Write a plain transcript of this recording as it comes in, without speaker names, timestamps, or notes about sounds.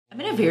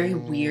I'm in a very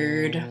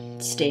weird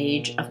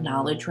stage of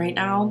knowledge right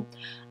now.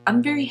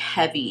 I'm very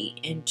heavy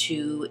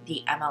into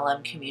the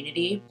MLM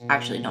community. I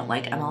actually don't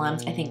like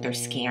MLMs. I think they're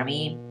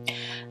scammy.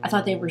 I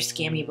thought they were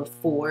scammy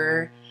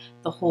before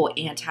the whole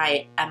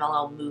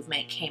anti-MLM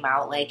movement came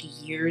out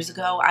like years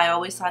ago. I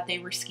always thought they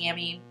were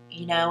scammy.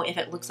 You know, if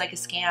it looks like a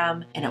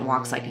scam and it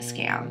walks like a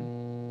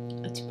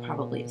scam, it's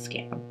probably a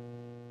scam.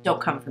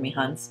 Don't come for me,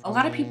 huns. A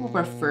lot of people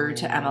refer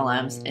to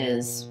MLMs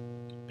as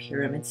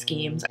pyramid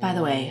schemes. By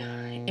the way,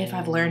 if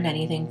I've learned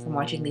anything from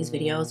watching these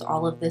videos,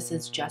 all of this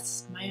is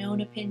just my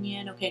own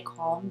opinion. Okay,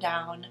 calm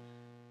down.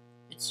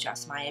 It's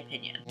just my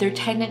opinion. They're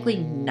technically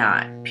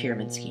not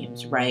pyramid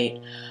schemes,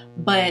 right?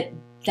 But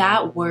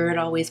that word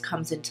always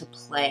comes into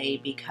play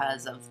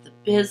because of the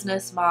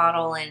business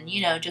model and,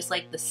 you know, just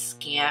like the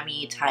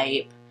scammy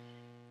type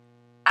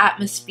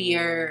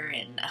atmosphere.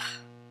 And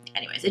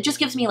anyways, it just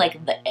gives me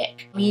like the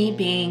ick. Me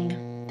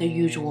being the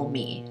usual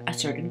me, I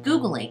started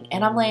Googling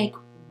and I'm like,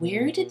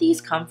 where did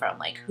these come from?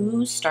 Like,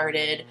 who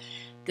started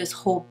this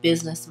whole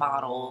business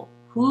model?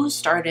 Who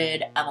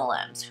started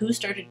MLMs? Who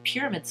started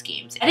pyramid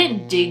schemes? I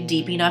didn't dig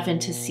deep enough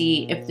into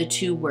see if the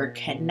two were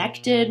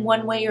connected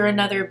one way or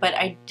another, but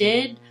I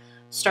did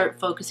start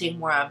focusing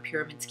more on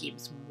pyramid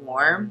schemes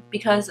more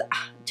because,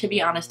 to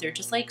be honest, they're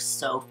just like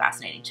so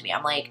fascinating to me.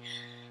 I'm like,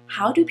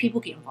 how do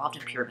people get involved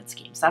in pyramid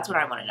schemes? That's what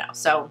I want to know.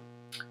 So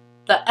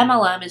the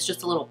MLM is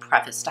just a little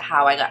preface to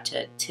how I got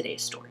to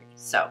today's story.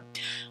 So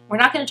we're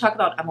not going to talk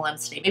about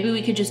MLMs today. Maybe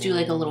we could just do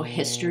like a little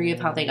history of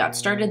how they got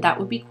started. That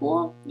would be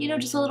cool. You know,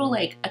 just a little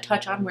like a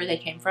touch on where they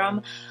came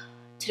from.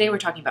 Today we're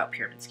talking about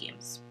pyramid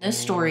schemes. This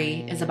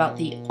story is about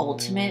the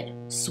ultimate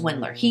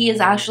swindler. He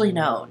is actually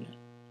known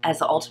as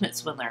the ultimate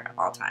swindler of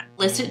all time.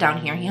 Listed down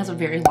here. He has a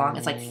very long,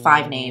 it's like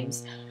 5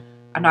 names.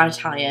 I'm not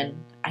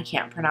Italian. I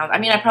can't pronounce. I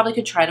mean, I probably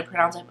could try to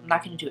pronounce it, but I'm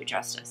not going to do it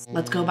justice.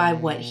 Let's go by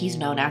what he's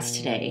known as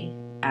today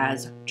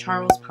as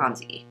Charles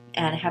Ponzi.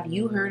 And have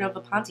you heard of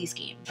a Ponzi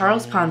scheme?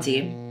 Charles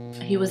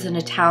Ponzi, he was an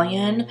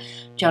Italian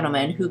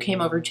gentleman who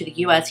came over to the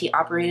U.S. He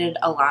operated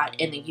a lot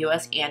in the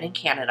U.S. and in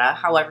Canada.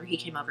 However, he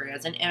came over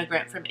as an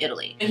immigrant from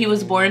Italy. He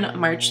was born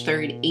March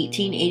 3rd,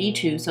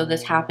 1882. So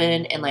this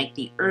happened in like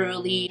the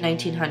early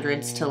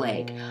 1900s to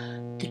like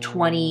the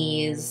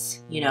 20s,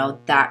 you know,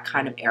 that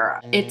kind of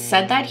era. It's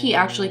said that he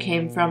actually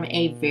came from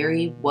a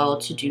very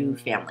well-to-do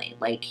family.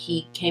 Like,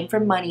 he came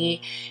from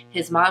money,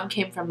 his mom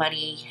came from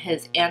money,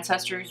 his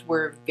ancestors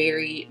were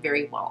very,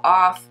 very well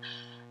off.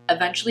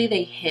 Eventually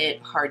they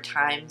hit hard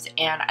times,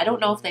 and I don't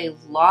know if they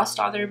lost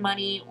all their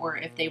money or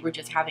if they were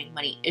just having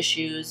money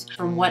issues.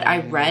 From what I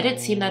read, it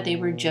seemed that they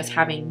were just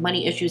having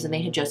money issues and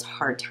they had just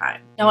hard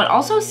time. Now, it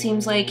also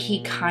seems like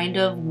he kind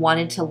of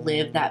wanted to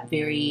live that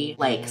very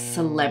like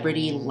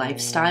celebrity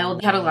lifestyle.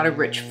 He had a lot of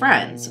rich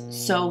friends,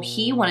 so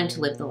he wanted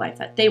to live the life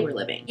that they were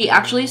living. He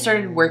actually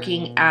started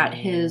working at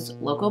his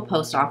local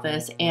post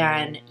office,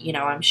 and you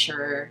know, I'm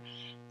sure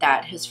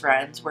that his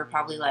friends were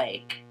probably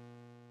like,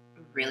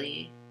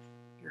 really?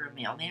 You're a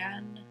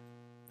mailman?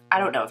 I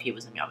don't know if he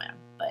was a mailman,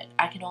 but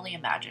I can only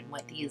imagine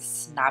what these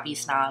snobby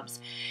snobs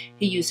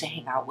he used to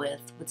hang out with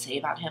would say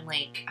about him.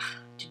 Like,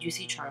 did you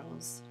see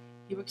Charles?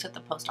 He works at the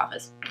post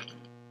office.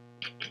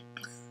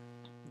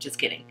 Just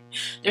kidding.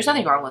 There's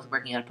nothing wrong with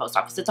working at a post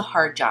office. It's a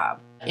hard job.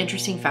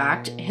 Interesting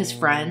fact, his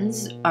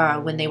friends,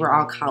 when they were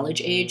all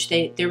college age,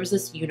 there was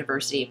this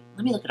university.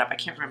 Let me look it up. I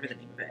can't remember the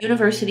name of it.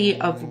 University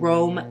of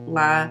Rome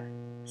La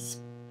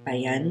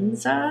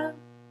Spianza.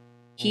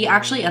 He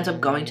actually ends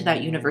up going to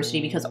that university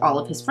because all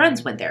of his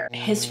friends went there.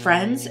 His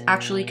friends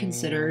actually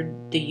considered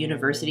the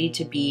university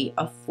to be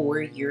a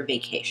 4-year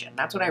vacation.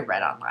 That's what I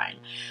read online,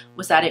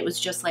 was that it was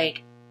just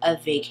like a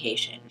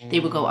vacation.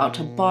 They would go out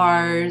to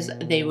bars,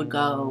 they would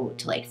go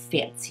to like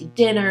fancy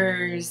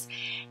dinners,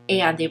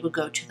 and they would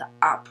go to the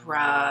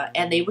opera,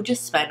 and they would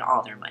just spend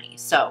all their money.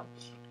 So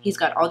he's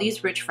got all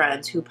these rich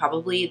friends who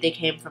probably, they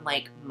came from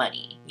like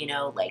money, you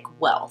know, like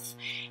wealth.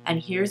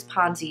 And here's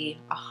Ponzi,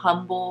 a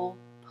humble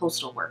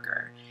postal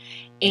worker,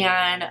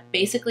 and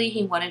basically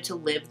he wanted to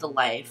live the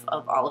life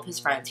of all of his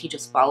friends. He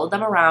just followed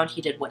them around,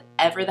 he did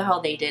whatever the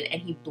hell they did,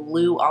 and he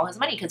blew all his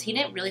money because he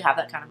didn't really have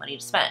that kind of money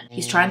to spend.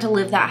 He's trying to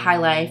live that high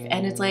life,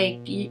 and it's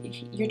like,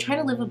 you're trying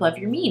to live above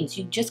your means.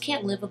 You just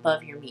can't live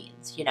above your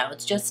means, you know.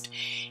 It's just,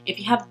 if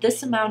you have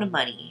this amount of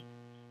money,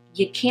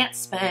 you can't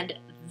spend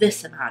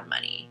this amount of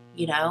money,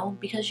 you know,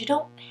 because you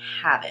don't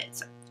have it.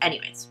 So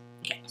anyways,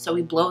 okay, so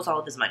he blows all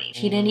of his money.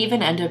 He didn't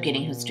even end up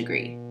getting his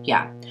degree.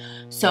 Yeah.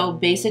 So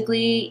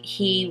basically,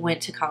 he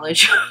went to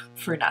college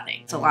for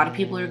nothing. So a lot of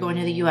people are going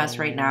to the U.S.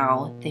 right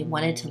now. They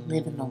wanted to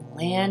live in the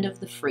land of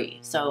the free.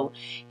 So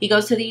he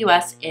goes to the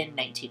U.S. in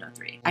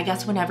 1903. I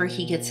guess whenever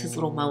he gets his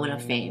little moment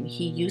of fame,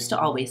 he used to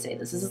always say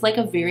this. This is like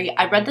a very,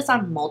 I read this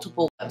on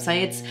multiple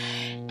websites,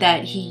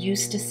 that he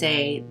used to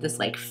say this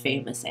like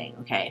famous saying,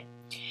 okay?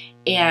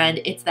 And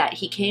it's that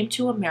he came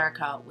to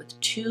America with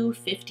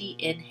 $250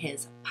 in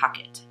his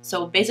pocket.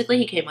 So basically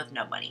he came with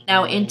no money.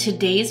 Now in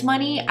today's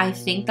money, I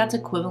think that's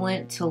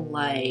equivalent to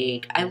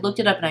like, I looked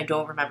it up and I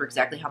don't remember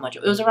exactly how much.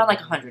 It was around like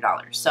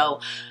 $100.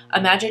 So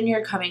imagine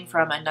you're coming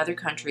from another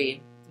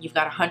country, You've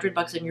got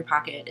 $100 in your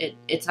pocket.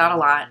 It's not a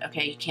lot.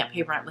 Okay, you can't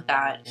pay rent with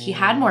that. He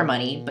had more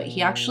money, but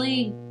he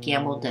actually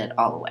gambled it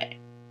all away.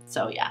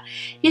 So yeah,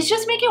 he's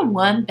just making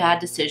one bad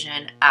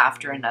decision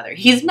after another.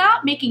 He's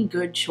not making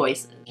good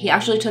choices. He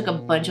actually took a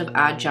bunch of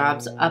odd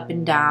jobs up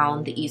and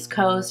down the East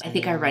Coast. I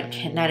think I read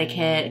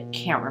Connecticut,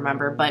 can't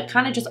remember, but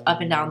kind of just up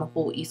and down the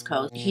whole East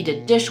Coast. He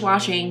did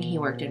dishwashing, he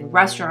worked in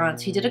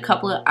restaurants, he did a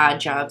couple of odd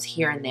jobs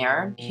here and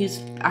there. He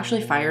was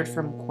actually fired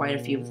from quite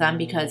a few of them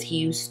because he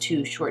used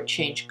to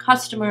shortchange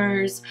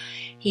customers,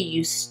 he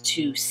used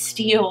to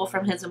steal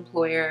from his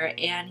employer,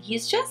 and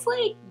he's just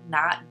like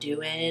not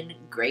doing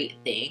great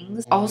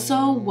things.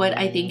 Also, what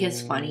I think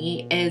is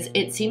funny is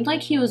it seemed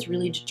like he was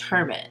really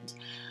determined,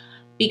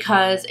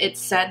 because it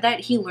said that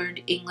he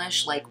learned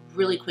English like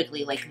really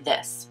quickly, like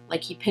this.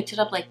 Like he picked it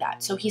up like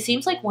that. So he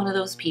seems like one of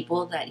those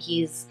people that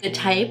he's the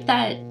type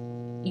that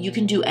you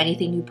can do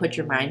anything you put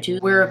your mind to.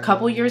 We're a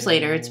couple years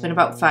later, it's been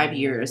about 5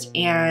 years,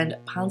 and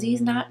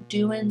Ponzi's not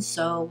doing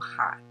so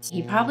hot.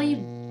 He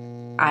probably,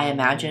 I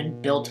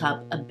imagine, built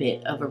up a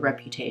bit of a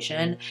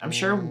reputation. I'm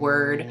sure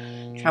word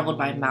traveled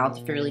by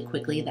mouth fairly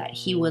quickly that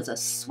he was a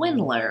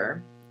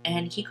swindler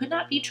and he could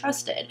not be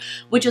trusted,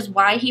 which is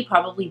why he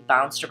probably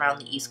bounced around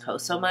the East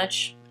Coast so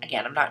much.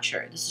 Again, I'm not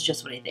sure. This is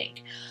just what I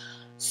think.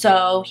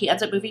 So he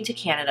ends up moving to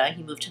Canada.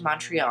 He moved to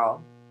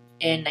Montreal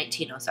in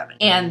 1907.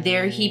 And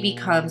there he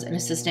becomes an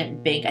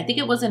assistant bank. I think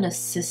it was an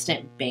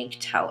assistant bank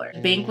teller.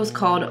 The bank was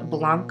called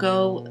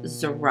Blanco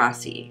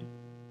Zarasi.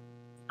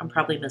 I'm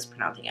probably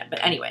mispronouncing it.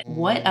 But anyway,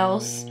 what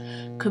else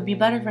could be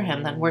better for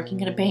him than working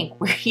at a bank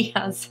where he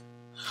has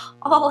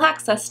all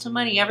access to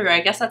money everywhere?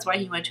 I guess that's why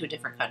he went to a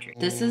different country.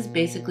 This is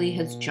basically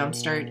his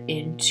jumpstart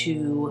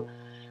into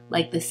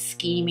like the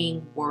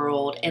scheming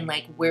world and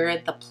like where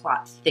the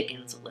plot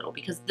thickens a little,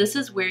 because this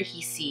is where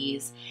he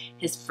sees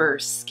his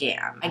first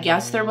scam. I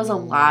guess there was a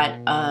lot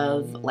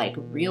of like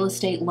real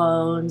estate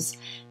loans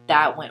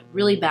that went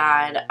really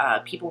bad.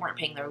 People weren't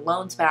paying their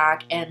loans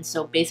back, and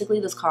so basically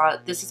this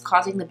is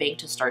causing the bank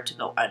to start to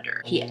go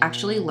under. He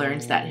actually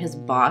learns that his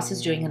boss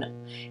is doing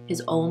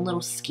his own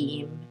little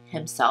scheme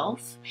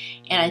himself,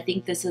 and I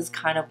think this is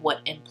kind of what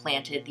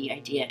implanted the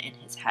idea in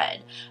his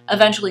head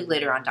eventually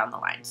later on down the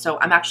line. So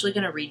I'm actually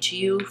going to read to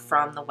you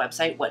from the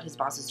website what his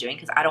boss is doing,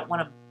 because I don't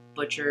want to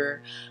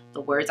butcher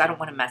the words. I don't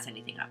want to mess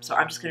anything up. So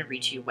I'm just going to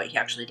read to you what he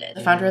actually did.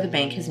 The founder of the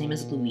bank, his name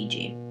is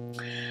Luigi.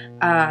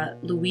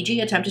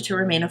 Luigi attempted to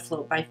remain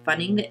afloat by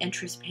funding the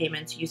interest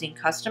payments using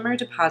customer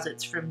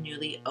deposits from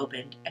newly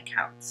opened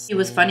accounts. He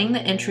was funding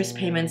the interest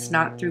payments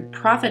not through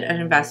profit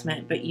and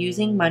investment, but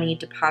using money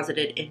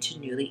deposited into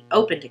newly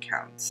opened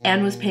accounts,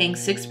 and was paying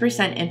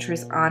 6%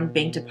 interest on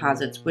bank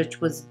deposits, which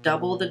was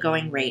double the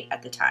going rate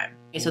at the time.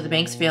 Okay, so the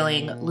bank's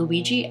failing.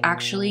 Luigi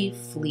actually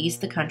flees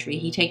the country.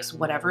 He takes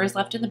whatever is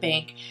left in the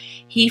bank.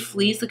 He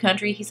flees the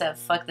country. He said,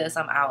 fuck this,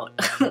 I'm out.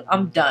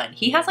 I'm done.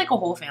 He has like a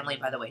whole family,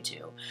 by the way,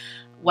 too.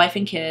 Wife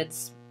and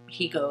kids.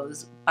 He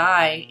goes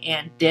bye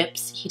and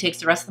dips. He takes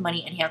the rest of the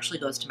money and he actually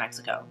goes to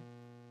Mexico.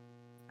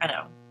 I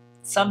know.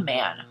 Some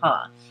man,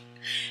 huh?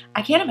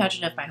 I can't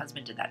imagine if my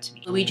husband did that to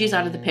me. Luigi's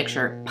out of the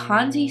picture.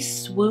 Ponzi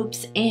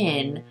swoops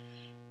in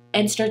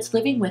and starts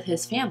living with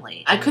his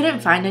family. I couldn't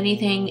find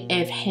anything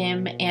if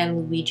him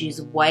and Luigi's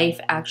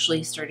wife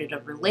actually started a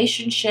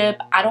relationship.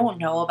 I don't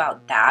know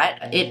about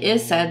that. It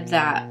is said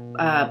that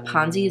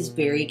Ponzi is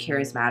very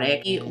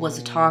charismatic. He was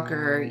a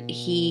talker.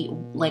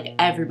 Like,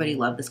 everybody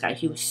loved this guy.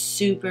 He was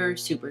super,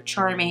 super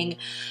charming.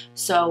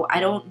 So I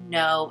don't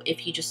know if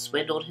he just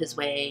swindled his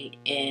way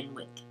in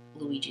with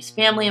Luigi's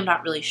family. I'm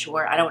not really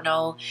sure. I don't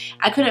know.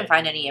 I couldn't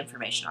find any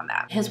information on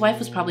that. His wife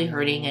was probably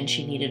hurting and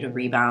she needed a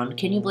rebound.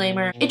 Can you blame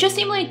her? It just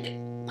seemed like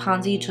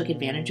Ponzi took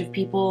advantage of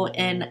people,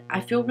 and I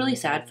feel really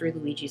sad for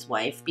Luigi's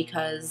wife,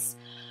 because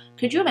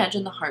could you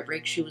imagine the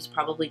heartbreak she was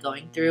probably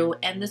going through?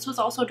 And this was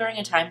also during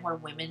a time where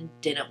women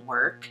didn't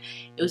work.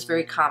 It was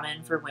very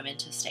common for women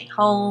to stay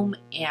home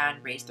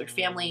and raise their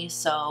family.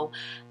 So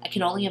I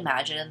can only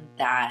imagine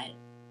that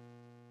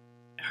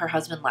her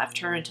husband left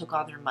her and took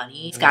all their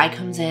money. This guy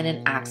comes in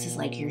and acts as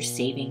like your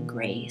saving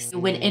grace,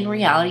 when in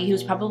reality he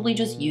was probably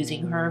just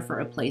using her for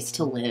a place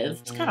to live.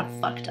 It's kind of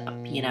fucked up,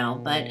 you know,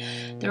 but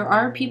there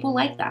are people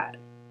like that,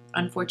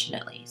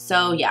 unfortunately.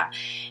 So yeah,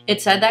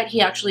 it said that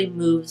he actually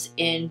moves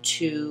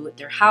into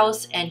their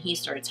house and he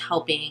starts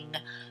helping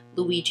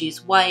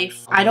Luigi's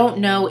wife. I don't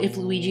know if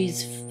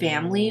Luigi's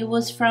family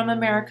was from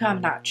America.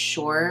 I'm not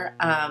sure.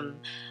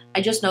 I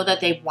just know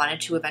that they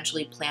wanted to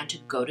eventually plan to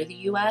go to the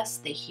US.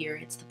 They hear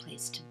it's the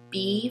place to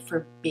be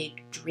for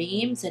big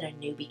dreams and a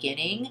new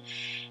beginning.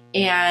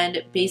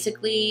 And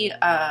basically,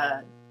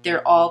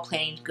 they're all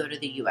planning to go to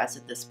the US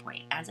at this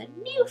point as a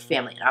new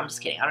family. I'm just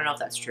kidding. I don't know if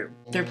that's true.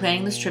 They're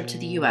planning this trip to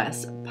the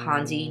US.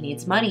 Ponzi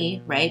needs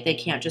money, right? They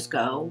can't just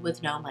go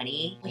with no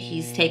money.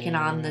 He's taken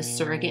on this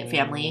surrogate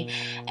family.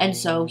 And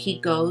so he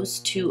goes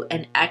to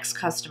an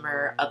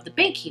ex-customer of the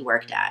bank he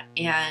worked at.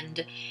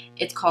 And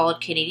it's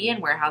called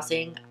Canadian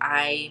Warehousing.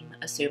 I'm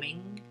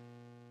assuming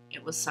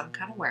it was some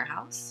kind of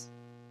warehouse.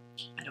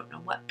 I don't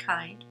know what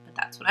kind, but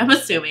but that's what I'm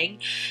assuming.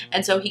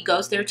 And so he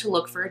goes there to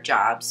look for a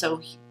job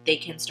so they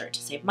can start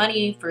to save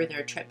money for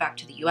their trip back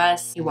to the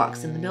US. He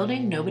walks in the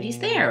building, nobody's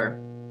there.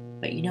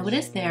 But you know what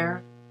is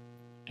there?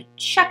 A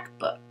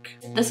checkbook.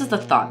 This is the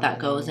thought that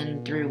goes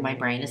in through my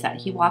brain, is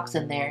that he walks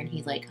in there and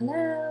he's like,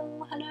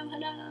 hello, hello,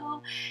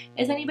 hello,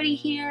 is anybody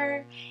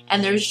here?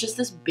 And there's just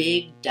this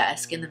big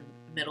desk in the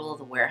middle of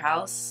the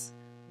warehouse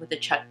with a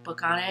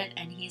checkbook on it,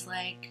 and he's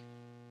like,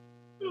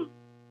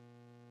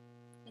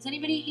 is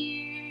anybody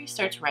here? He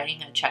starts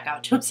writing a check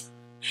out to himself.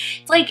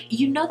 It's like,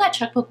 you know, that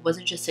checkbook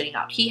wasn't just sitting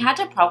out. He had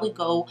to probably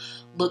go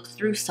look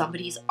through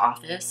somebody's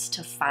office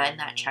to find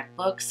that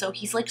checkbook. So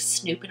he's like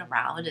snooping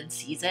around and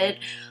sees it,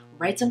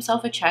 writes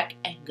himself a check,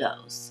 and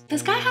goes.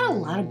 This guy had a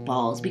lot of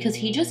balls because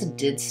he just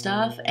did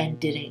stuff and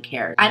didn't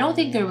care. I don't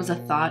think there was a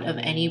thought of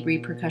any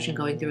repercussion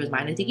going through his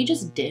mind. I think he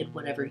just did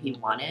whatever he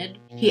wanted.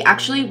 He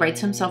actually writes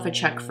himself a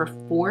check for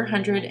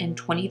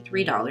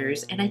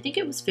 $423, and I think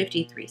it was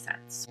 53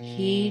 cents.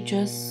 He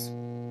just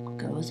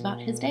goes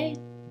about his day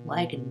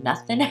like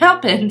nothing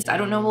happened. I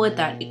don't know what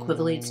that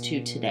equivalates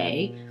to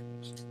today.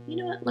 You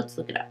know what? Let's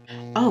look it up.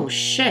 Oh,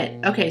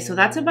 shit. Okay, so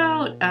that's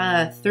about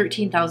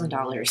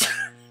 $13,000.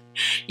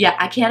 Yeah,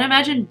 I can't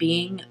imagine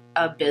being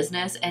a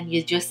business and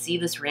you just see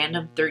this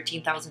random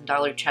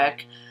 $13,000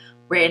 check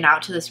written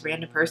out to this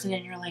random person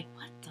and you're like,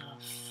 what the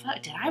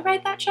fuck? Did I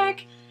write that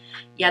check?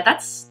 Yeah,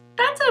 that's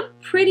a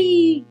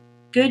pretty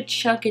good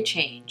chunk of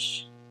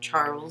change,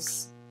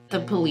 Charles. The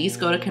police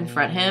go to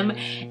confront him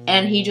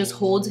and he just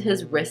holds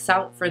his wrists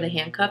out for the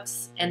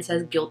handcuffs and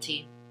says,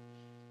 guilty.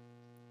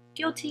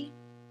 Guilty.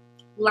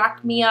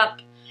 Lock me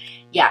up.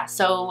 Yeah,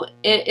 so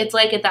it's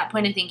like at that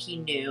point I think he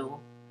knew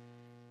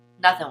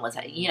nothing was,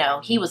 you know,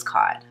 he was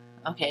caught.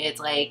 Okay, it's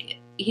like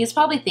he's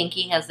probably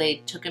thinking as they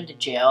took him to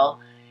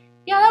jail,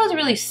 yeah, that was a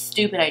really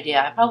stupid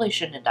idea. I probably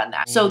shouldn't have done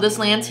that. So this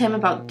lands him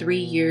about 3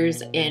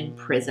 years in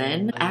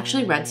prison. I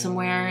actually read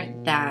somewhere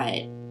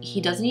that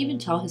he doesn't even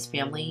tell his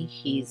family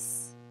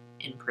he's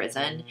in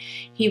prison.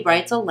 He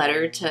writes a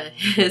letter to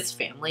his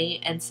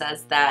family and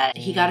says that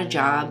he got a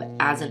job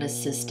as an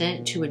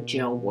assistant to a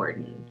jail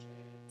warden.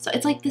 So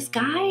it's like, this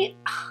guy,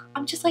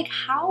 I'm just like,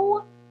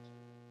 how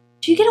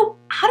do people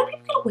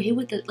get away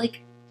with it?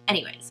 Like,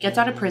 anyways, gets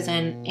out of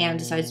prison and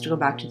decides to go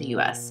back to the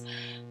US.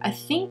 I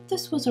think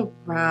this was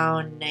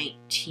around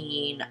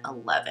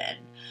 1911.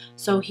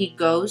 So he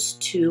goes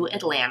to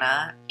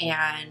Atlanta,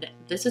 and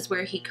this is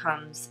where he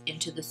comes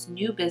into this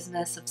new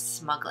business of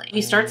smuggling.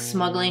 He starts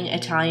smuggling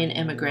Italian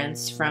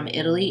immigrants from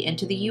Italy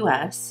into the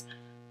US,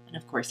 and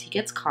of course he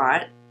gets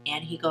caught,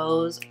 and he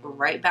goes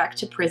right back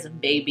to prison,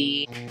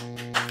 baby.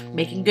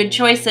 Making good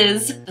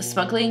choices. The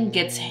smuggling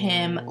gets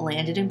him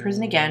landed in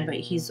prison again, but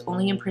he's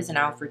only in prison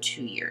now for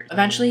 2 years.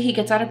 Eventually he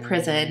gets out of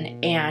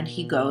prison and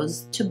he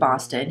goes to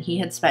Boston. He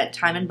had spent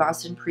time in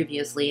Boston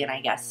previously and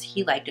I guess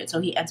he liked it, so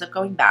he ends up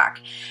going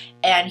back.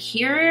 And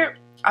here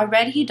I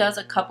read he does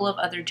a couple of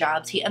other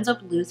jobs. He ends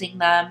up losing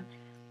them.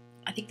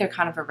 I think they're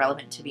kind of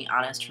irrelevant, to be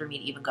honest, for me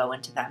to even go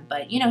into them.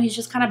 But, you know, he's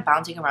just kind of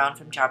bouncing around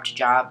from job to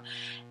job.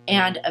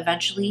 And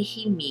eventually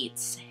he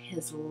meets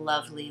his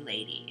lovely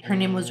lady. Her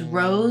name was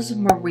Rose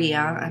Maria.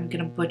 I'm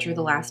going to butcher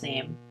the last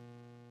name.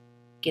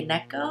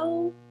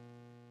 Ginecco?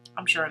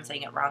 I'm sure I'm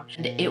saying it wrong.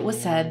 And it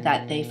was said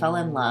that they fell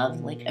in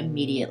love, like,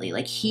 immediately.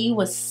 Like, he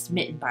was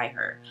smitten by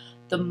her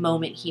the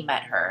moment he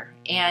met her.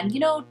 And, you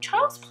know,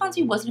 Charles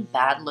Ponzi wasn't a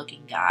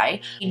bad-looking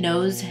guy. He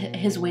knows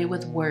his way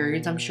with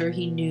words. I'm sure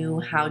he knew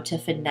how to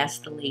finesse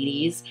the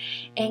ladies.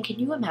 And can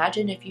you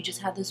imagine if you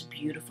just had this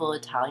beautiful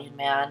Italian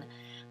man,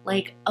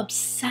 like,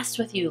 obsessed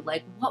with you?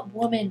 Like, what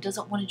woman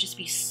doesn't want to just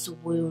be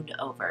swooned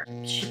over?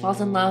 She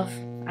falls in love.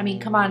 I mean,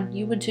 come on,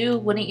 you would too,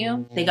 wouldn't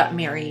you? They got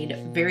married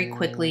very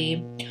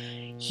quickly.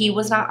 He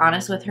was not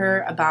honest with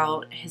her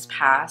about his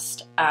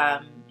past.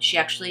 She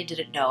actually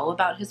didn't know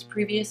about his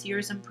previous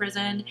years in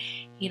prison.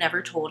 He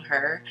never told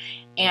her.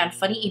 And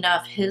funny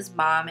enough, his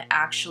mom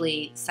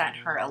actually sent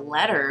her a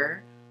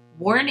letter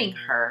warning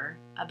her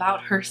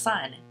about her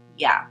son.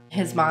 Yeah,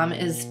 his mom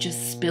is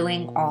just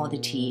spilling all the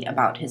tea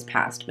about his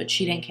past, but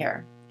she didn't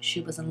care. She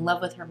was in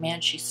love with her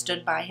man. She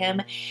stood by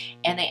him,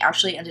 and they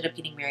actually ended up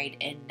getting married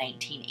in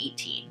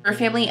 1918. Her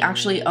family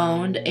actually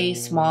owned a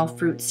small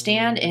fruit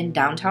stand in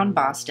downtown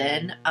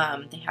Boston.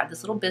 They had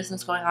this little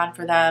business going on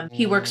for them.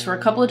 He works for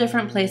a couple of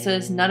different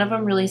places. None of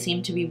them really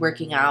seem to be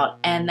working out,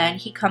 and then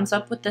he comes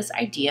up with this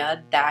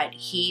idea that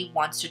he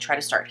wants to try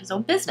to start his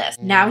own business.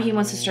 Now he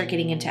wants to start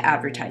getting into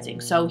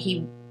advertising, so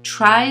he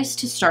tries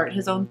to start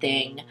his own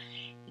thing.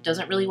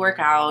 Doesn't really work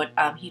out.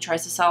 He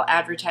tries to sell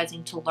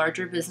advertising to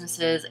larger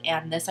businesses,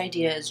 and this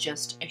idea is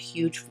just a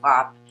huge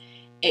flop.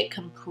 It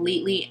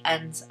completely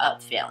ends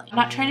up failing. I'm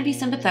not trying to be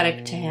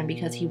sympathetic to him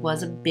because he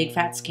was a big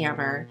fat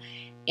scammer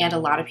and a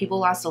lot of people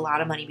lost a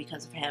lot of money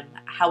because of him.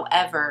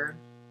 However,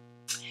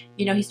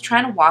 you know, he's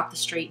trying to walk the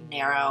straight and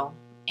narrow,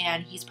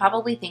 and he's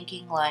probably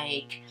thinking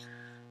like,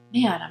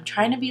 man, I'm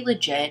trying to be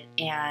legit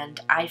and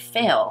I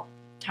fail.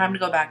 Time to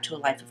go back to a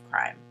life of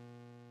crime.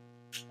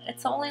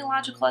 It's the only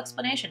logical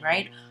explanation,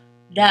 right?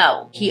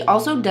 No. He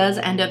also does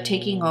end up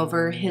taking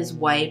over his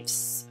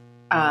wife's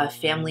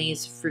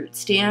family's fruit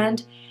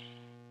stand,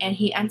 and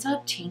he ends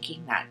up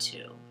tanking that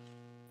too.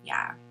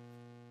 Yeah.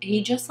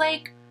 He just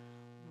like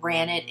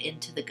ran it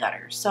into the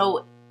gutter.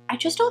 So I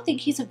just don't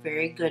think he's a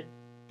very good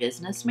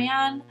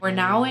businessman. We're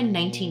now in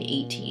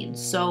 1918,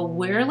 so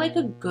we're like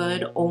a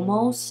good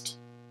almost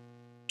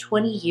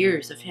 20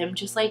 years of him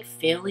just like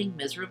failing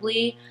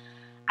miserably.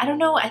 I don't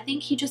know, I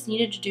think he just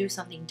needed to do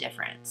something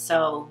different.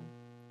 So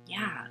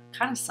yeah,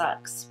 kind of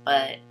sucks,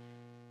 but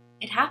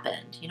it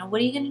happened. You know, what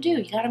are you going to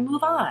do? You got to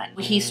move on.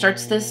 He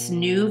starts this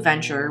new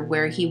venture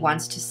where he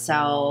wants to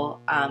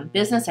sell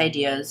business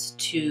ideas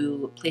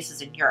to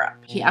places in Europe.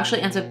 He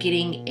actually ends up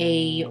getting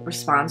a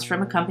response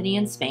from a company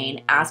in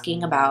Spain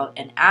asking about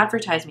an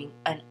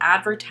advertising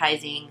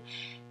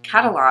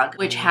catalog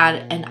which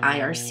had an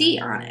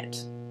IRC on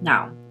it.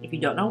 Now, if you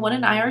don't know what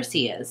an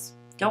IRC is,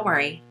 don't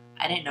worry.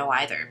 I didn't know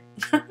either.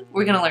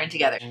 We're going to learn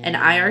together. An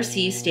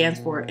IRC stands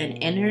for an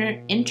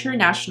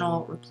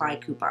International Reply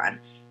Coupon,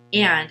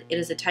 and it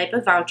is a type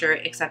of voucher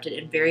accepted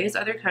in various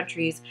other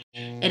countries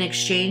in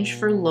exchange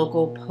for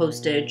local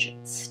postage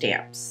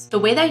stamps. The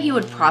way that he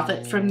would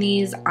profit from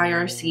these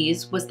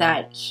IRCs was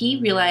that he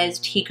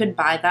realized he could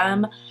buy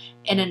them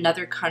in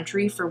another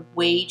country for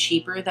way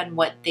cheaper than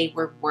what they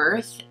were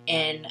worth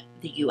in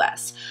the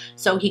US.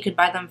 So he could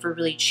buy them for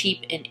really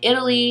cheap in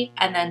Italy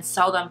and then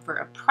sell them for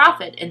a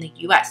profit in the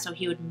US. So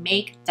he would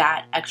make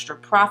that extra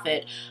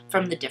profit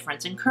from the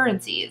difference in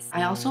currencies.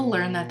 I also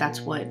learned that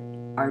that's what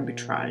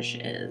arbitrage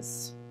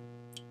is.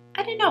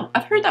 I didn't know.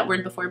 I've heard that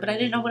word before, but I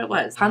didn't know what it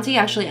was. Ponzi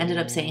actually ended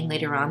up saying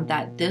later on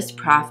that this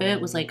profit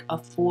was like a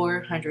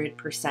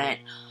 400%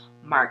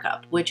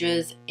 markup, which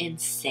is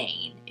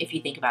insane if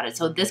you think about it.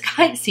 So this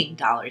guy is seeing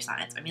dollar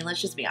signs. I mean, let's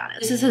just be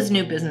honest. This is his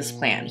new business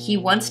plan. He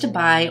wants to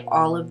buy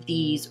all of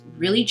these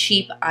really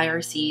cheap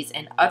IRCs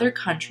in other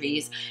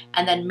countries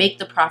and then make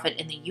the profit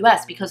in the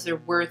US because they're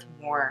worth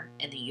more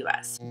in the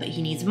US. But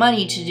he needs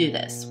money to do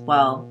this.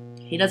 Well,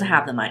 he doesn't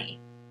have the money.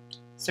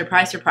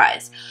 Surprise,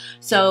 surprise.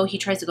 So he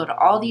tries to go to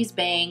all these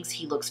banks.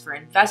 He looks for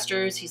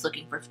investors. He's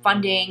looking for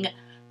funding.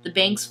 The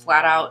banks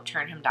flat out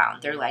turn him down.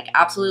 They're like,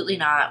 absolutely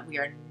not. We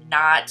are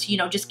not, you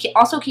know, just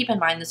also keep in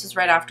mind, this is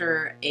right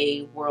after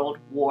a world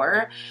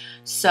war.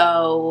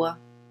 So,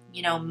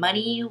 you know,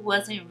 money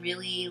wasn't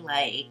really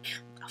like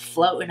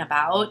floating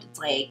about. It's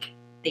like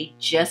they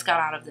just got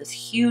out of this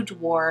huge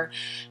war.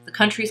 The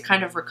country's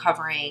kind of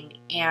recovering.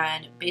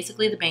 And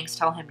basically the banks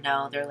tell him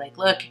no. They're like,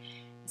 look,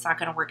 it's not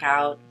going to work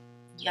out.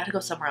 You got to go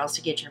somewhere else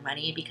to get your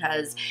money,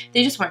 because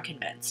they just weren't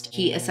convinced.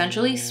 He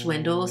essentially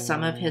swindles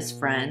some of his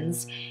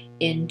friends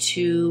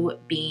into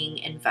being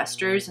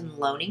investors and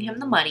loaning him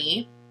the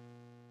money.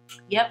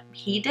 Yep,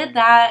 he did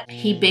that.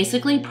 He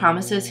basically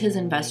promises his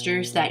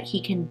investors that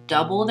he can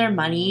double their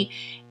money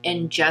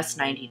in just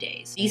 90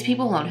 days. These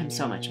people loan him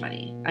so much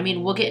money. I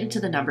mean, we'll get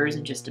into the numbers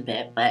in just a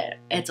bit, but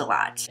it's a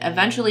lot.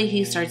 Eventually,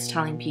 he starts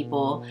telling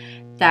people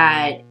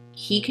that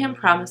he can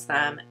promise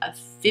them a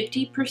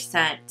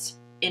 50%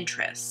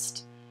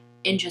 interest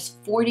in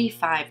just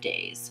 45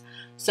 days.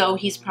 So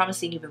he's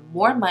promising even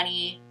more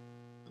money,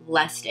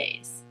 less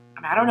days.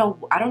 I mean, I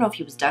don't know if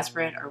he was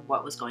desperate or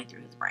what was going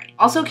through his brain.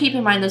 Also keep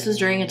in mind, this was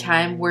during a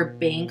time where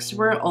banks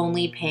were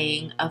only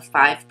paying a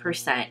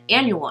 5%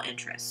 annual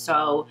interest.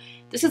 So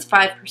this is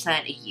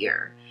 5% a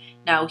year.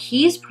 Now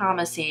he's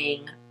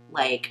promising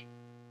like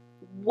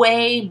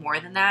way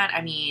more than that.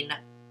 I mean,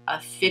 a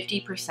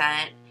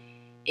 50%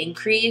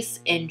 increase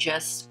in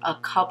just a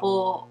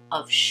couple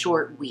of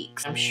short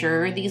weeks. I'm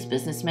sure these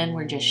businessmen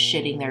were just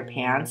shitting their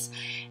pants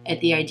at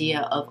the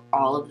idea of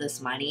all of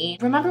this money.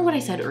 Remember what I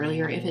said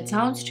earlier, if it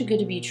sounds too good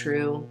to be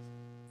true,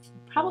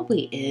 it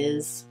probably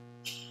is.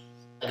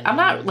 I'm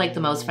not like the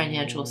most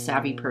financial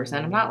savvy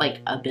person. I'm not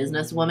like a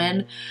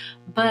businesswoman,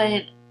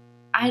 but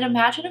I'd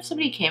imagine if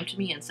somebody came to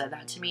me and said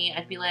that to me,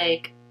 I'd be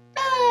like,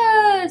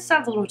 it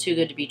sounds a little too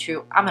good to be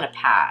true. I'm gonna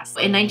pass.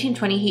 In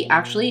 1920, he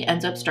actually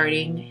ends up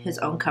starting his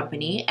own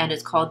company, and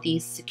it's called the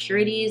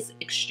Securities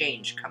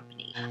Exchange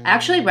Company. I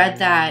actually read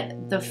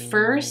that the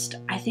first,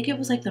 I think it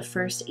was like the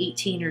first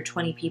 18 or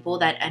 20 people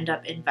that end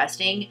up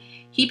investing,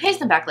 he pays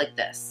them back like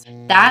this.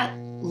 That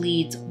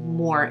leads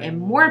more and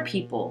more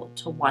people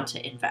to want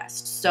to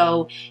invest.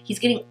 So he's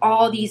getting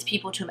all these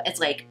people to, it's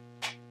like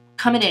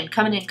coming in,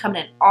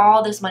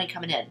 all this money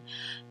coming in.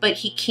 But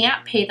he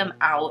can't pay them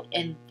out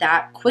in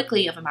that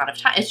quickly of amount of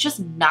time. It's just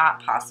not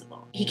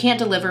possible. He can't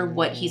deliver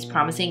what he's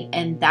promising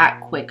in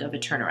that quick of a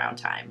turnaround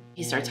time.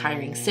 He starts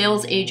hiring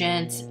sales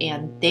agents,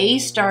 and they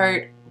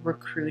start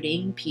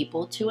recruiting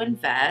people to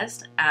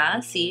invest.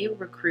 See,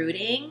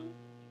 recruiting,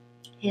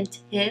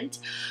 hint, hint.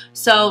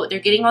 So they're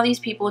getting all these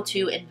people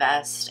to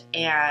invest,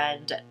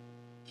 and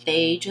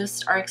they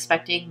just are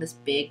expecting this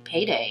big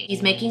payday.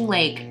 He's making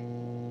like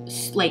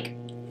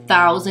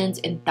thousands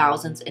and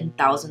thousands and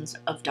thousands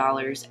of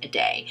dollars a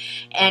day.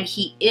 And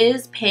he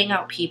is paying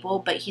out people,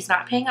 but he's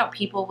not paying out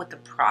people with the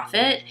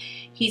profit.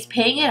 He's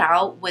paying it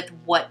out with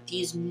what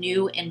these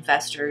new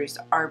investors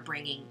are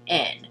bringing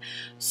in.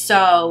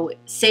 So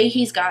say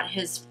he's got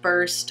his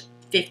first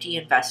 50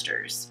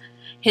 investors.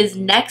 His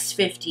next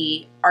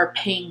 50 are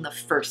paying the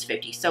first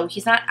 50. So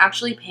he's not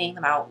actually paying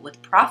them out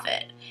with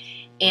profit.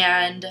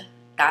 And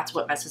that's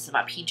what messes him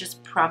up. He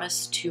just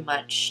promised too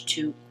much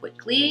too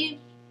quickly.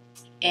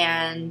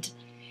 And,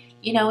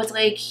 you know, it's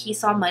like he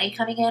saw money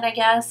coming in, I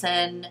guess.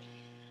 And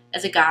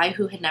as a guy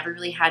who had never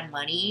really had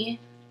money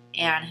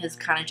and has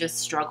kind of just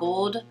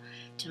struggled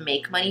to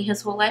make money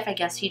his whole life, I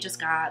guess he just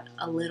got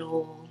a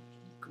little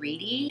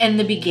greedy. In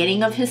the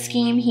beginning of his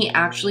scheme, he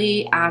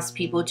actually asked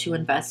people to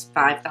invest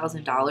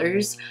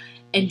 $5,000.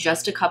 In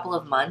just a couple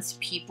of months,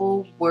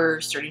 people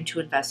were starting to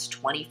invest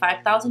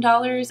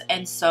 $25,000,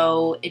 and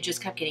so it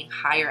just kept getting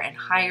higher and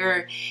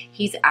higher.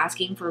 He's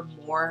asking for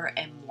more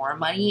and more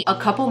money. A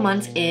couple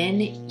months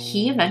in,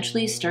 he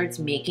eventually starts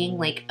making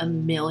like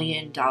 $1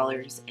 million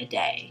a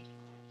day.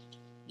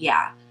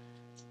 Yeah,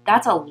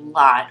 that's a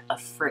lot of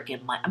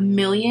freaking money. $1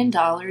 million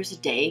a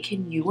day,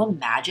 can you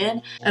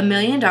imagine? $1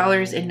 million in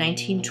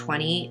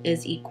 1920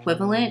 is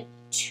equivalent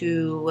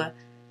to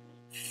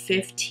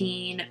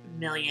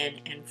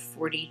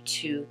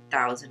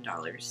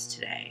 $15,042,000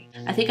 today.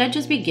 I think I'd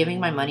just be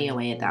giving my money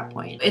away at that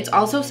point. It's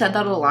also said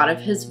that a lot of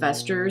his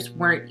investors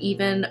weren't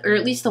even, or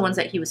at least the ones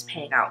that he was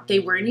paying out, they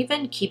weren't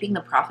even keeping the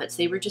profits.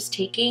 They were just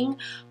taking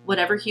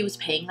whatever he was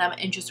paying them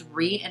and just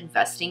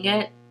reinvesting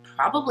it,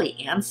 probably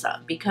and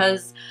some,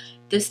 because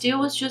this deal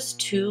was just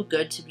too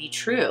good to be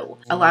true.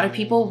 A lot of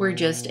people were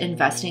just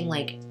investing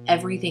like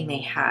everything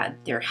they had,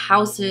 their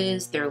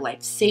houses, their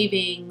life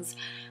savings.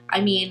 I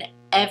mean,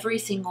 every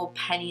single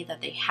penny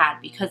that they had,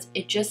 because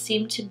it just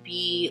seemed to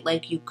be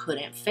like you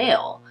couldn't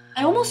fail.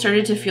 I almost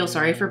started to feel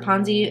sorry for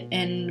Ponzi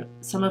in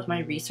some of my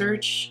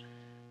research,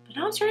 but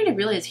now I'm starting to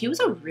realize he was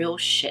a real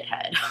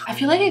shithead. I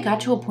feel like it got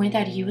to a point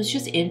that he was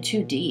just in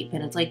too deep,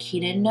 and it's like he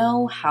didn't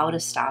know how to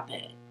stop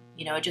it.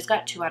 You know, it just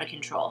got too out of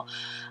control.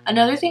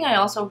 Another thing I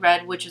also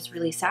read, which is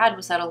really sad,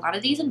 was that a lot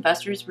of these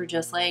investors were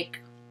just like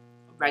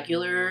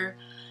regular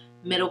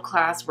middle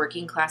class,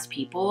 working class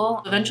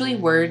people. Eventually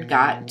word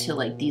got to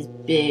like these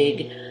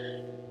big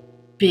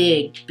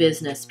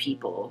business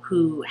people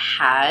who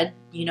had,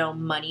 you know,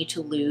 money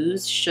to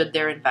lose should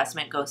their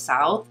investment go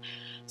south.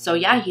 So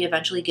yeah, he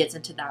eventually gets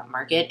into that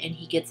market and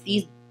he gets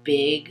these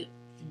big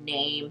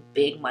name,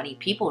 big money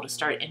people to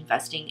start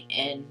investing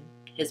in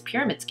his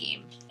pyramid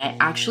scheme. I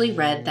actually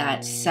read that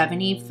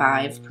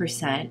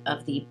 75%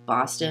 of the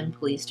Boston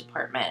Police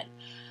Department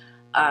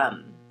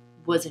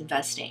was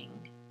investing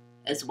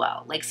as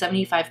well. Like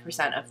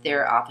 75% of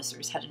their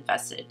officers had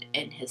invested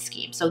in his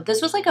scheme. So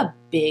this was like a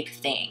big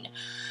thing.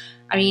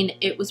 I mean,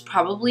 it was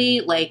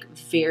probably like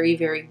very,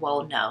 very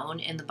well known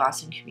in the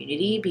Boston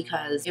community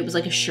because it was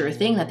like a sure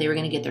thing that they were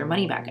going to get their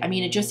money back. I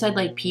mean, it just said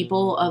like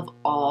people of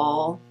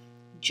all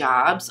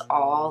jobs,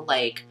 all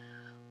like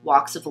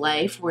walks of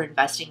life were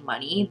investing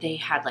money. They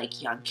had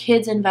like young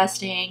kids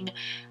investing.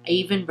 I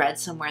even read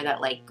somewhere that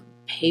like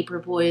paper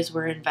boys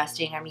were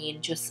investing. I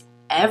mean, just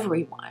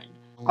everyone.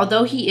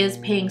 Although he is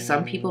paying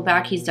some people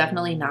back, he's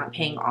definitely not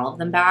paying all of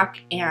them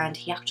back, and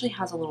he actually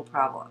has a little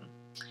problem.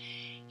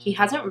 He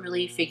hasn't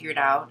really figured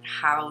out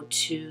how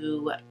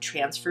to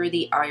transfer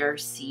the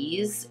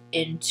IRCs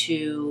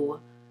into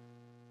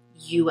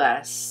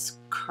US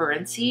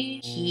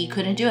currency. He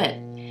couldn't do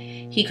it.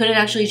 He couldn't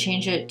actually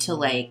change it to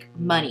like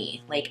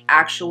money, like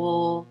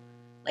actual,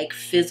 like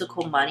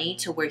physical money,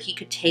 to where he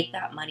could take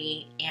that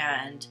money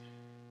and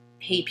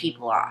pay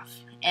people off.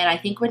 And I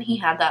think when he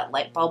had that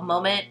light bulb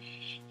moment,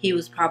 he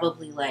was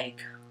probably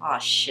like, oh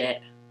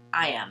shit,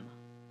 I am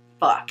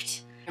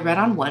fucked. I read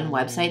on one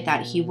website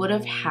that he would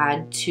have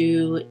had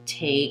to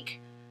take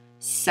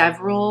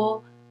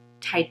several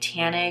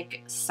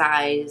Titanic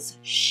size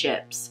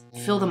ships,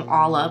 fill them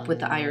all up with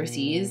the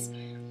IRCs,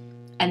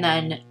 and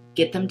then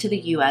get them to the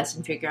US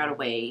and figure out a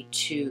way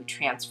to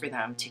transfer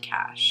them to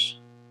cash.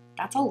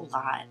 That's a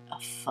lot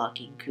of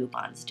fucking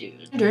coupons,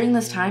 dude. During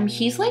this time,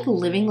 he's like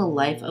living the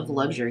life of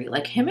luxury.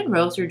 Like him and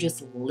Rose are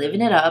just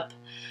living it up.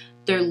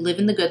 They're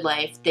living the good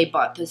life. They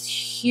bought this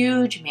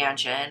huge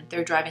mansion.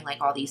 They're driving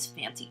like all these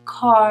fancy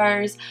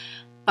cars,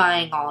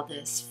 buying all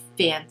this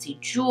fancy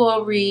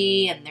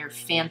jewelry and their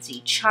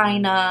fancy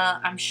china.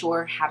 I'm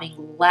sure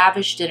having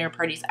lavish dinner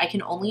parties. I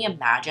can only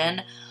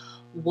imagine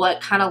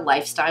what kind of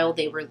lifestyle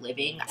they were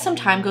living. Some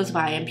time goes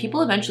by and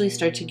people eventually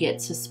start to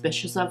get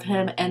suspicious of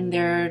him, and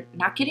they're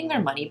not getting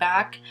their money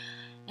back.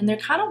 And they're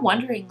kind of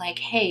wondering like,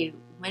 hey,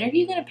 when are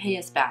you going to pay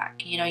us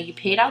back? You know, you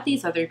paid out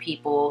these other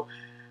people.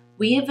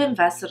 We have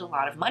invested a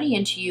lot of money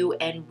into you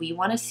and we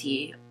want to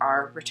see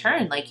our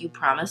return. Like you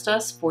promised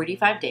us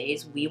 45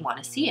 days. We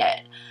want to see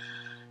it.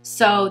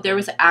 So there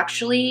was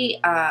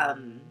actually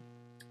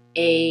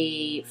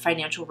a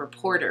financial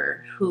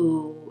reporter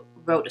who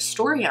wrote a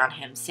story on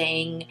him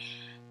saying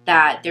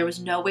that there was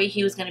no way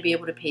he was going to be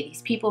able to pay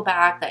these people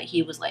back, that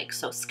he was like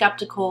so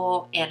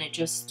skeptical, and it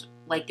just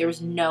like there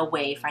was no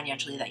way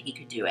financially that he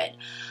could do it.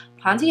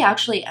 Ponzi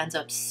actually ends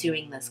up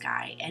suing this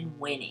guy and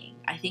winning.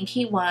 I think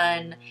he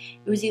won,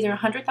 it was either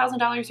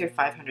 $100,000 or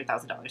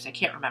 $500,000. I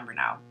can't remember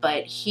now,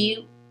 but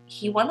he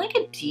won like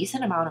a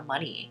decent amount of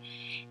money.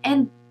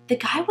 And the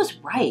guy was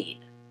right.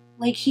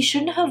 Like he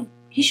shouldn't have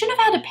he shouldn't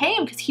have had to pay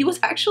him because he was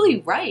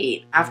actually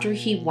right. After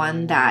he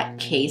won that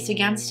case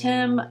against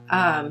him,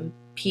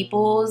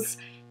 people's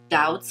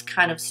doubts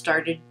kind of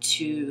started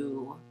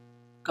to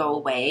go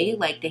away.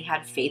 Like, they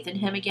had faith in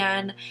him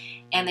again,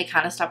 and they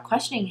kind of stopped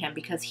questioning him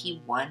because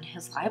he won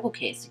his libel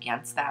case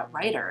against that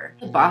writer.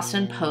 The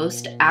Boston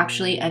Post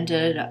actually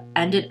ended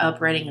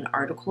up writing an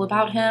article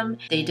about him.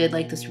 They did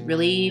like this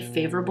really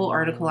favorable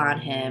article on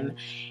him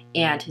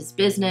and his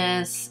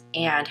business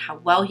and how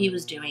well he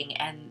was doing,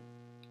 and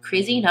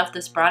crazy enough,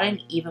 this brought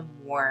in even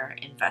more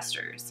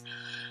investors.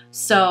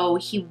 So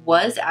he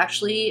was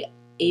actually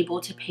able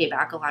to pay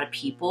back a lot of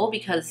people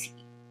because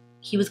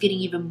he was getting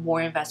even more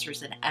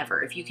investors than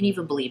ever, if you can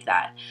even believe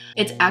that.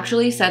 It's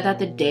actually said that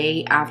the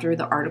day after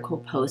the article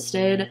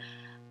posted,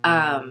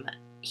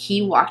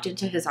 he walked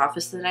into his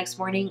office the next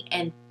morning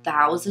and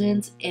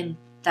thousands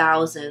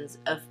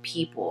of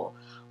people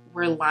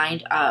were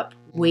lined up,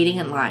 waiting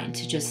in line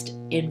to just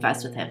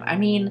invest with him. I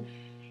mean,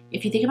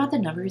 if you think about the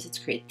numbers, it's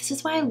great. This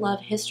is why I love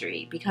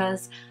history,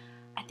 because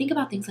I think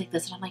about things like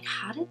this and I'm like,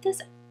 how did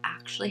this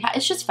actually happen?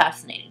 It's just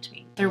fascinating to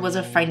me. There was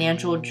a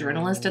financial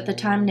journalist at the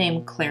time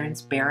named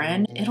Clarence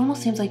Barron. It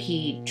almost seems like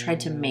he tried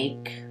to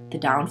make the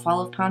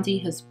downfall of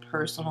Ponzi his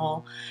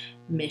personal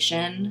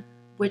mission,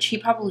 which he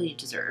probably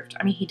deserved.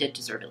 I mean, he did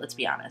deserve it, let's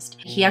be honest.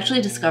 He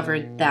actually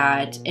discovered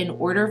that in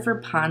order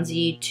for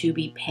Ponzi to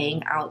be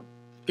paying out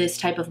this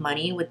type of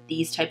money with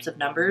these types of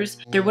numbers,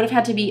 there would have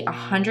had to be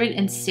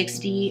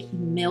 160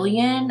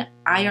 million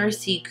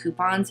IRC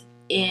coupons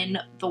in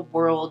the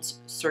world's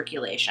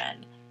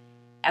circulation.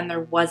 And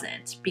there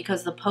wasn't,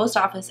 because the post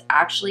office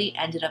actually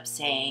ended up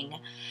saying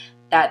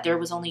that there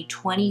was only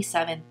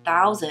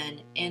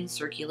 27,000 in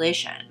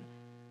circulation.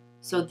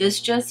 So this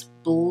just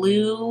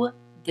blew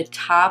the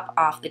top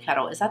off the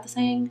kettle. Is that the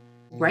saying?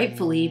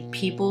 Rightfully,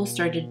 people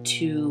started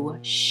to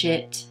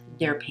shit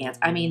their pants.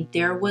 I mean,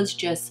 there was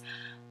just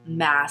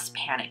mass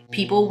panic.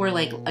 People were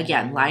like,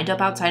 again, lined up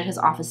outside his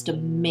office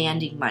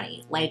demanding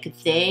money. Like,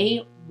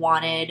 they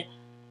wanted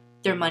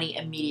their money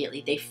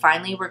immediately. They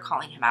finally were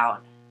calling him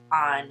out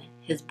on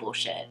his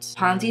bullshit.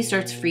 Ponzi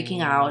starts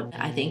freaking out.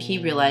 I think he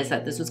realized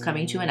that this was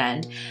coming to an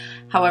end.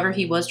 However,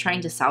 he was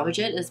trying to salvage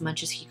it as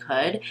much as he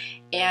could,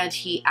 and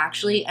he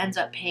actually ends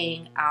up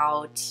paying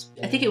out,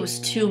 I think it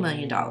was $2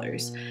 million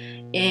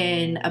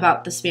in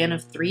about the span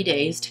of 3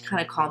 days to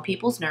kind of calm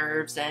people's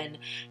nerves and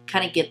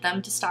kind of get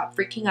them to stop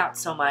freaking out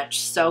so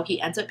much. So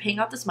he ends up paying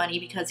out this money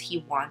because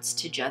he wants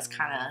to just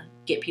kind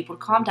of get people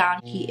to calm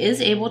down. He is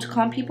able to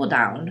calm people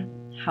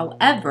down.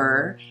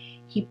 However,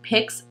 he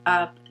picks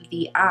up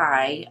the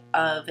eye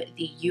of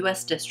the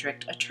U.S.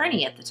 District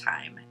Attorney at the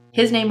time.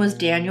 His name was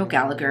Daniel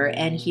Gallagher,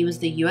 and he was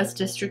the U.S.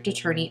 District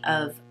Attorney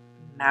of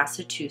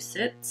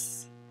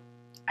Massachusetts.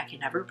 I can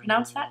never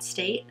pronounce that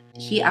state.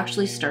 He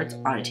actually starts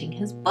auditing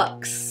his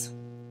books.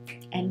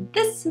 And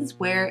this is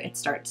where it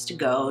starts to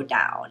go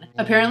down.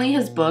 Apparently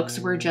his books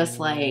were just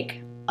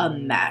like a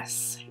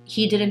mess.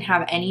 He didn't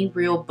have any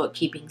real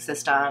bookkeeping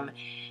system.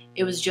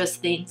 It was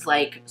just things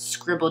like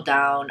scribbled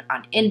down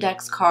on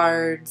index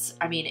cards.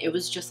 I mean, it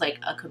was just like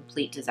a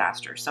complete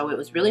disaster. So it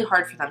was really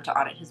hard for them to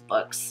audit his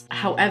books.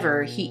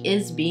 However, he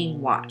is being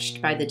watched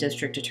by the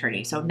district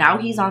attorney. So now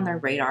he's on their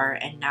radar,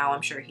 and now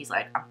I'm sure he's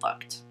like, I'm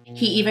fucked.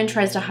 He even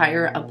tries to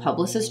hire a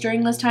publicist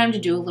during this time to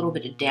do a little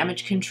bit of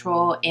damage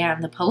control,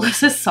 and the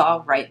publicist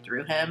saw right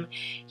through him.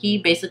 He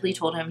basically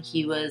told him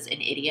he was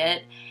an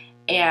idiot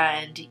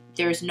and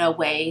there's no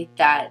way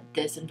that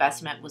this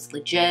investment was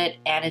legit,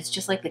 and it's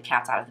just like the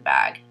cat's out of the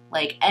bag.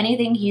 Like,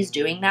 anything he's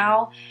doing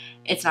now,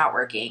 it's not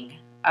working.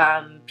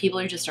 People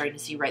are just starting to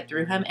see right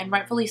through him, and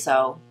rightfully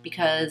so,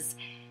 because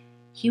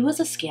he was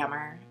a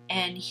scammer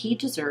and he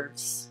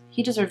deserves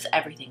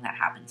everything that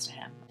happens to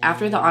him.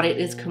 After the audit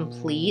is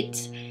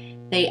complete,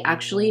 they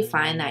actually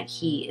find that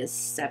he is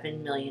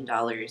 $7 million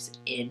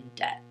in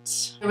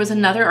debt. There was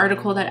another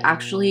article that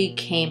actually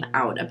came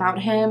out about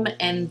him,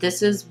 and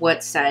this is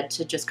what's said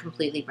to just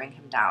completely bring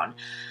him down.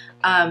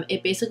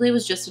 It basically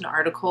was just an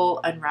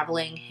article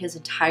unraveling his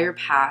entire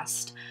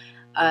past,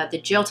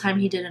 the jail time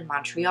he did in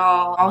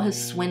Montreal, all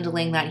his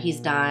swindling that he's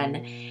done,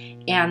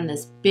 and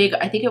this big,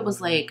 I think it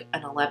was like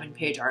an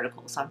 11-page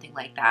article, something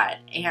like that.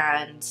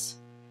 And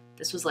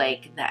this was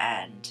like the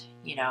end,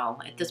 you know.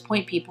 At this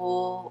point,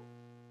 people,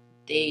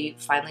 they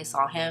finally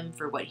saw him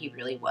for what he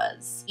really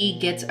was. He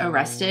gets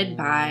arrested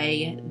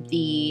by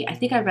I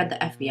think I read the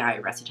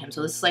FBI arrested him,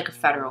 so this is like a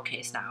federal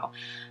case now.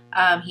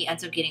 He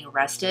ends up getting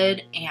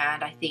arrested,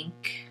 and I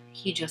think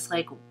he just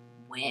like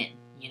went,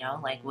 you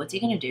know, like, what's he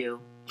gonna do?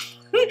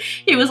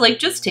 He was like,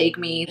 just take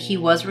me. He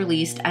was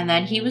released, and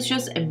then he was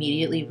just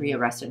immediately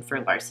rearrested for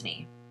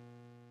larceny.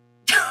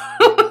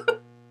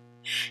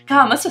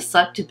 God, must have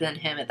sucked to have been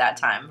him at that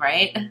time,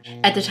 right?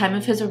 At the time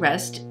of his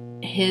arrest,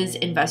 his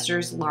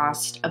investors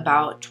lost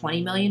about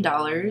 $20 million.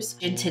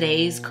 In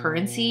today's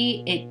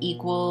currency, it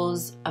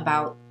equals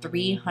about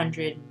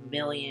 $300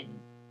 million.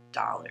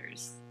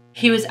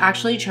 He was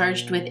actually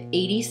charged with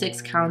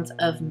 86 counts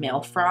of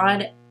mail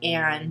fraud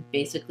and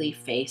basically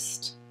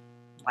faced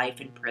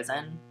life in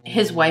prison.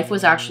 His wife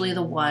was actually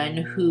the one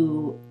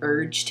who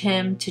urged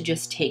him to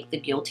just take the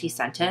guilty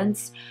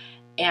sentence,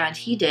 and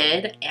he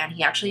did, and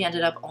he actually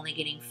ended up only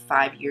getting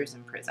 5 years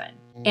in prison.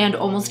 And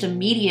almost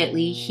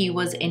immediately, he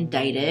was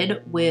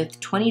indicted with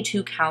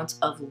 22 counts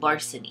of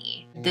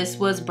larceny. This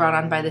was brought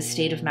on by the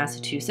state of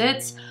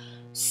Massachusetts.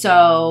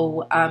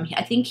 So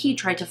I think he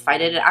tried to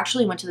fight it. It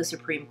actually went to the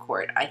Supreme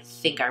Court, I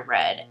think I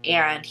read.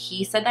 And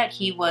he said that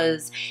it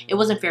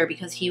wasn't fair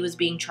because he was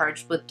being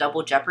charged with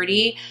double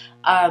jeopardy.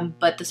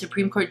 But the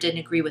Supreme Court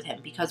didn't agree with him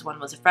because one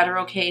was a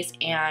federal case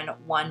and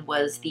one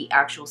was the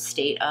actual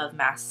state of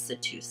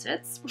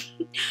Massachusetts.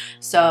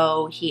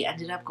 So he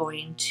ended up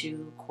going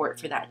to court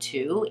for that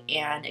too.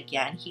 And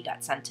again, he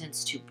got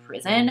sentenced to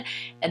prison.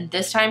 And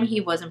this time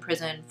he was in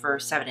prison for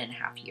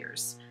 7.5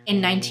 years. In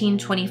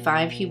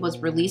 1925, he was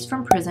released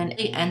from prison.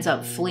 He ends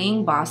up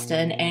fleeing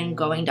Boston and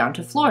going down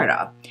to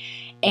Florida.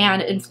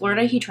 And in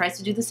Florida, he tries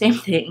to do the same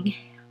thing.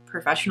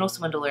 Professional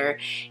swindler.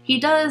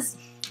 He does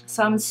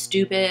some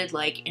stupid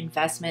like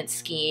investment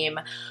scheme,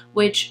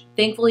 which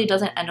thankfully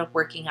doesn't end up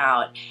working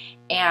out.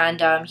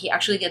 And he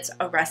actually gets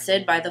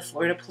arrested by the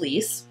Florida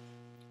police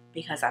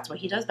because that's what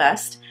he does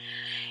best.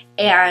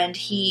 And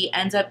he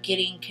ends up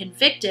getting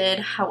convicted.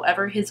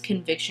 However, his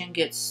conviction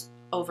gets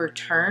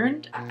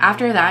overturned.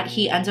 After that,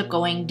 he ends up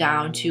going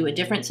down to a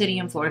different city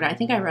in Florida. I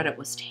think I read it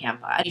was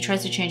Tampa. He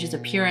tries to change his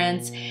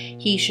appearance.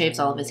 He shaves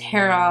all of his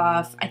hair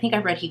off. I think I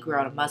read he grew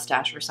out a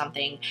mustache or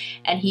something.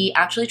 And he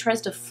actually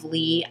tries to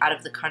flee out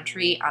of the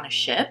country on a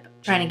ship,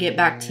 trying to get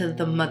back to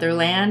the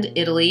motherland,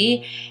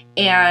 Italy.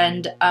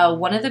 And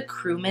one of the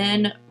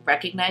crewmen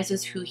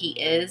recognizes who he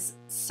is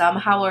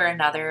somehow or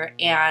another,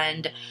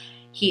 and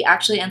he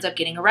actually ends up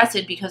getting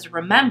arrested because,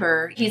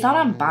 remember, he's out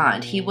on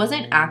bond. He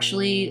wasn't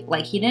actually,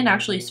 like, he didn't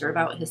actually serve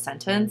out his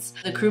sentence.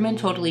 The crewman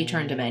totally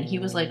turned him in. He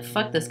was like,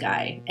 fuck this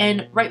guy,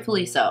 and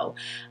rightfully so.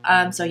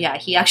 So yeah,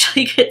 he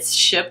actually gets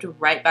shipped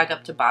right back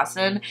up to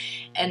Boston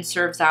and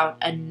serves out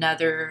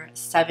another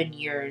 7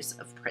 years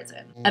of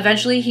prison.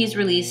 Eventually, he's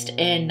released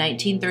in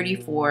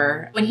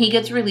 1934. When he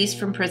gets released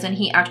from prison,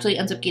 he actually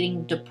ends up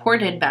getting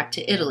deported back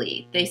to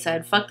Italy. They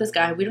said, fuck this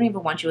guy, we don't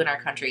even want you in our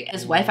country.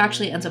 His wife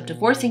actually ends up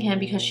divorcing him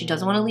because she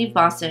doesn't want to leave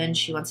Boston.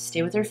 She wants to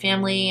stay with her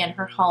family and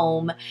her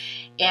home,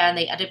 and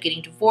they end up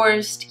getting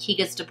divorced. He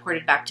gets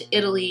deported back to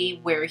Italy,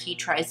 where he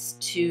tries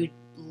to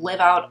live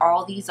out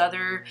all these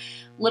other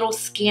little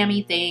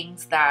scammy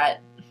things that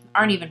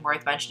aren't even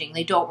worth mentioning.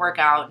 They don't work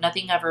out.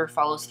 Nothing ever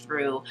follows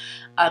through.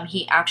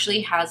 He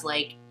actually has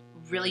like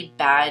really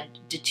bad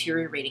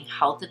deteriorating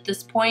health at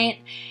this point,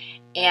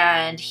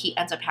 and he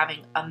ends up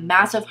having a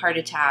massive heart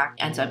attack,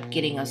 ends up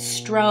getting a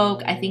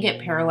stroke. I think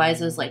it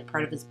paralyzes like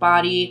part of his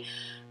body.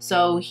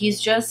 So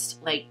he's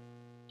just like,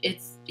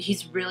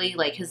 he's really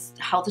like, his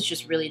health is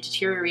just really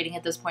deteriorating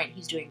at this point.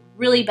 He's doing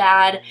really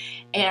bad.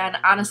 And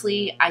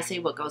honestly, I say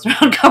what goes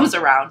around comes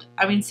around.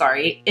 I mean,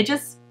 sorry.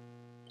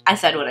 I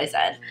said what I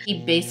said.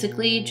 He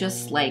basically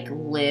just like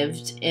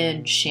lived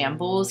in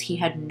shambles. He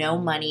had no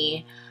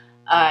money,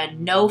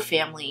 no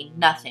family,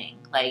 nothing.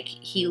 Like,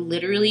 he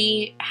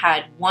literally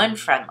had one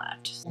friend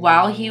left.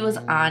 While he was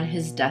on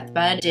his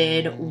deathbed,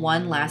 did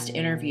one last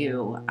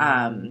interview,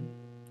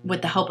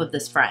 with the help of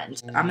this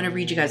friend. I'm going to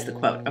read you guys the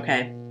quote,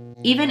 okay?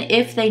 Even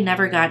if they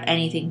never got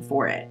anything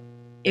for it,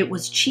 it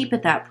was cheap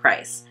at that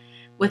price.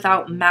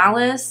 Without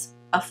malice,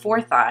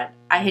 aforethought,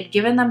 I had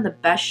given them the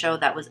best show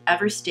that was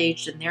ever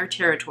staged in their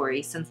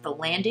territory since the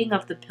landing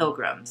of the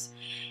Pilgrims.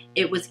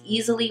 It was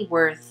easily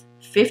worth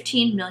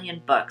 15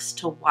 million bucks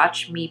to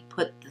watch me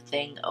put the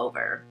thing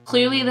over.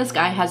 Clearly, this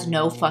guy has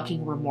no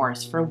fucking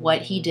remorse for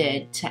what he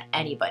did to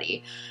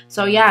anybody.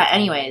 So yeah,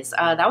 anyways,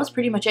 that was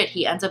pretty much it.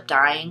 He ends up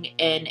dying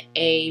in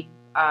a,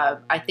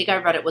 I think I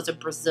read it was a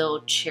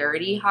Brazil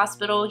charity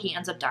hospital. He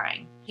ends up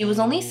dying. He was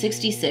only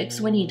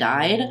 66 when he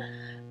died,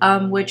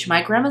 which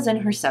my grandma's in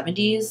her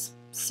 70s.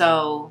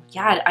 So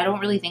yeah, I don't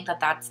really think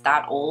that that's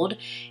that old.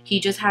 He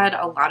just had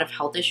a lot of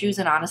health issues,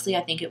 and honestly,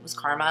 I think it was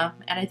karma,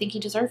 and I think he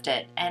deserved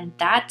it. And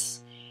that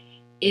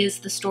is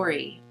the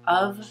story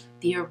of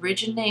the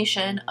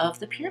origination of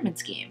the pyramid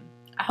scheme.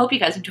 I hope you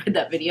guys enjoyed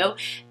that video.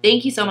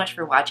 Thank you so much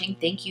for watching.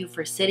 Thank you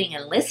for sitting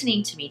and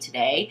listening to me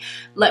today.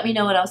 Let me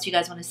know what else you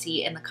guys want to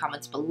see in the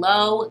comments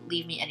below.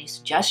 Leave me any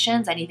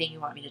suggestions, anything you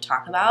want me to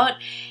talk about,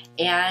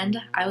 and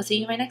I will see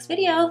you in my next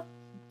video.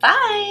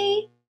 Bye!